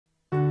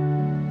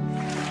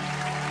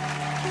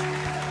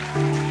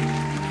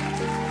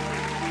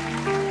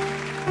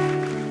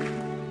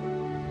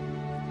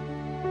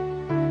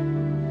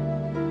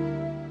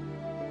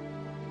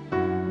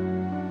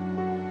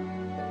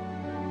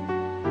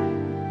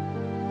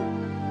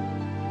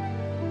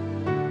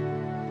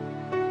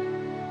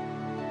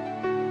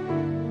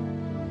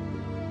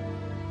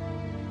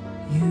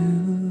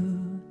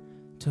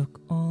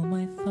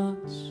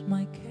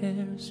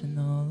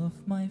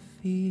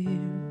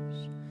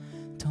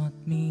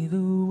taught me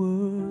the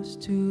words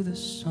to the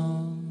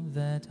song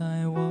that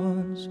I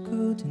once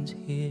couldn't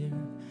hear.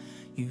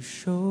 You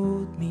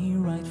showed me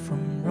right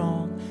from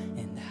wrong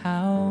and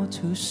how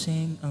to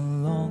sing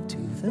along to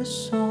the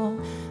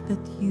song that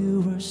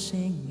you were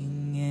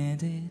singing,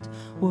 and it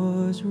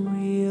was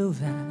real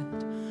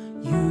that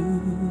you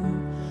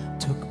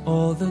took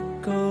all the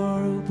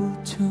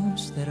garbled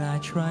tunes that I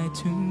tried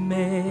to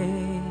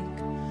make,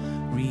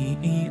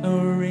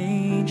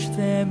 rearranged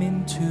them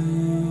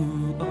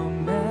into a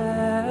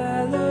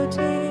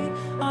melody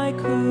I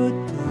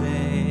could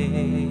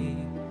play.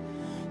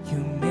 You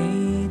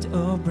made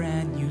a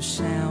brand new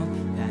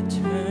sound that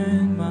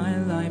turned my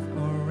life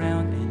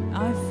around, and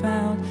I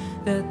found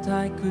that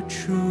I could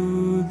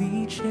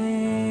truly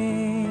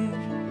change.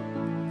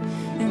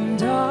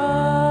 And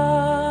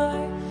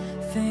I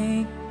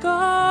thank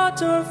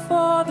God our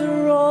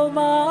Father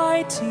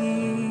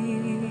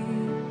Almighty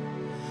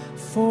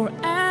for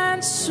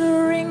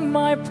answering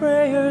my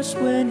prayers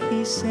when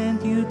He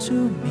sent you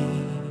to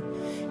me.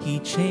 He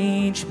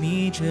changed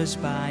me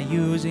just by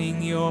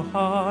using your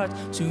heart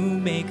to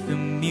make the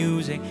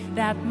music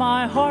that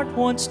my heart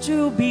wants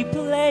to be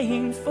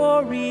playing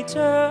for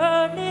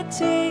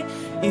eternity.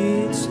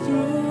 It's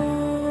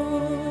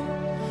through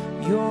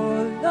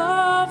your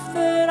love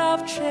that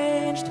I've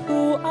changed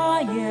who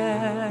I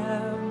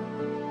am,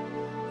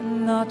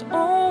 not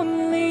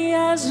only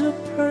as a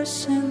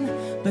person,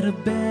 but a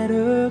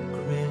better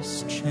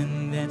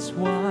Christian. That's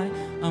why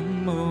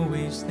I'm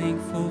always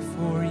thankful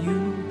for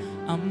you.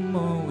 I'm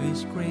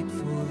always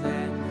grateful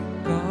that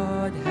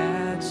God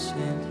had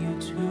sent you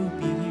to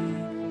be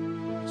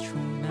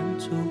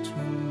instrumental to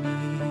me.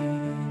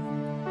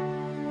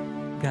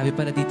 Grabe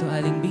pala dito,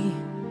 Aling B.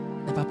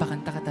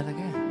 Napapakanta ka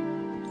talaga.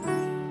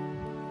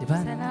 Diba?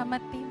 Salamat,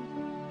 Tim.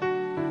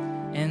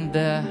 And,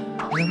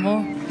 alam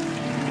mo,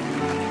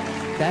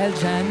 dahil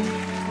dyan,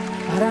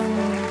 parang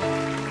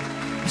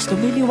mas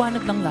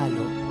lumiliwanag ng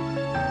lalo.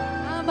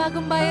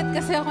 Bagong bayad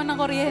kasi ako ng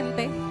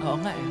kuryente. Oo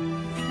nga eh.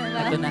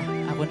 Ito na,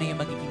 ako na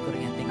yung magiging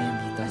kuryente ngayon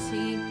dito.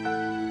 Kasi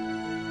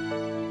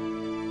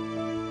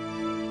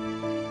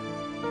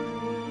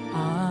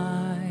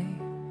I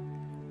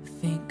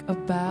think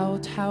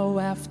about how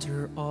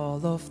after all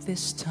of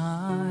this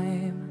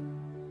time,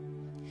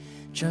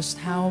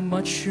 just how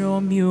much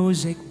your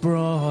music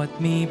brought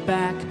me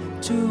back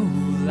to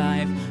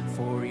life.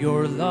 For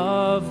your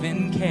love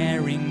and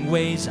caring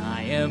ways,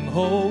 I am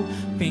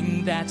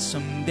hoping that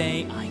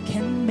someday I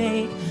can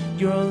make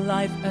your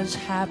life as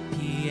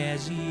happy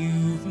as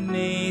you've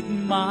made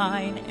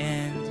mine.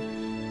 And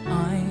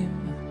I'm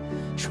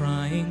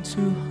trying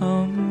to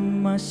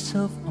hum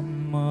myself a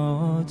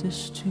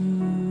modest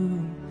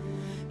tune,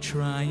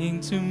 trying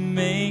to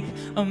make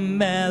a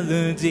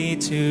melody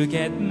to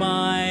get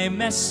my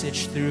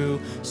message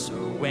through. So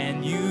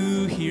when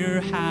you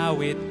hear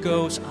how it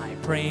goes, I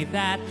pray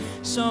that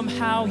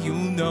somehow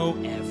you'll know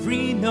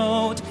every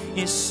note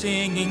is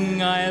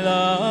singing I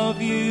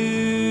love you.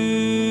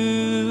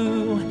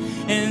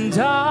 And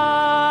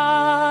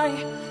I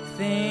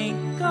thank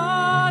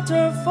God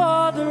our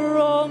Father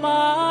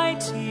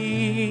Almighty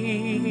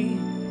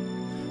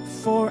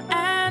for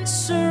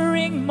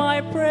answering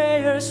my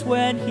prayers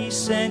when He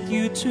sent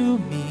you to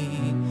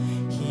me.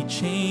 He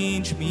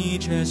changed me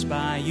just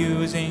by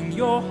using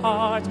your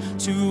heart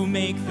to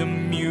make the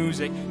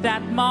music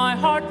that my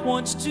heart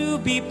wants to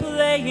be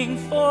playing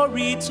for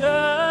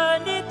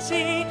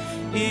eternity.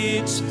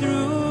 It's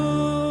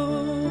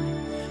through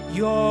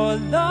your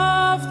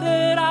love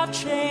that I've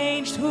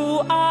changed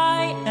who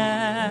I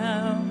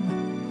am,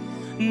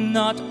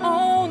 not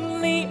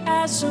only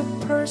as a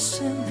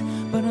person,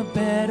 but a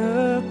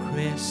better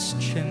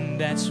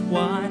Christian. That's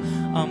why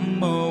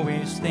I'm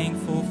always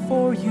thankful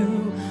for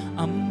you.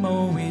 I'm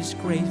always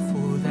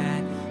grateful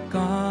that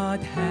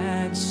God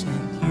had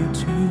sent you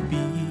to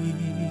be.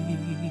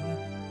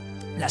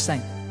 Last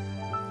time.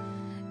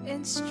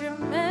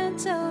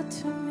 instrumental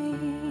to me.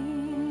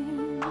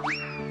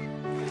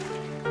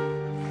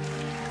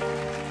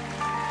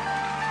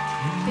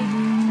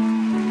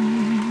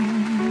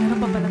 Meron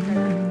pa palang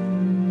ganun.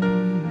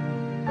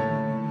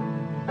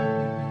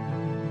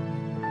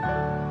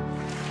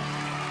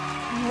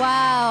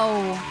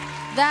 Wow!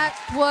 That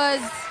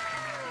was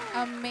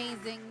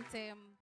amazing, Tim.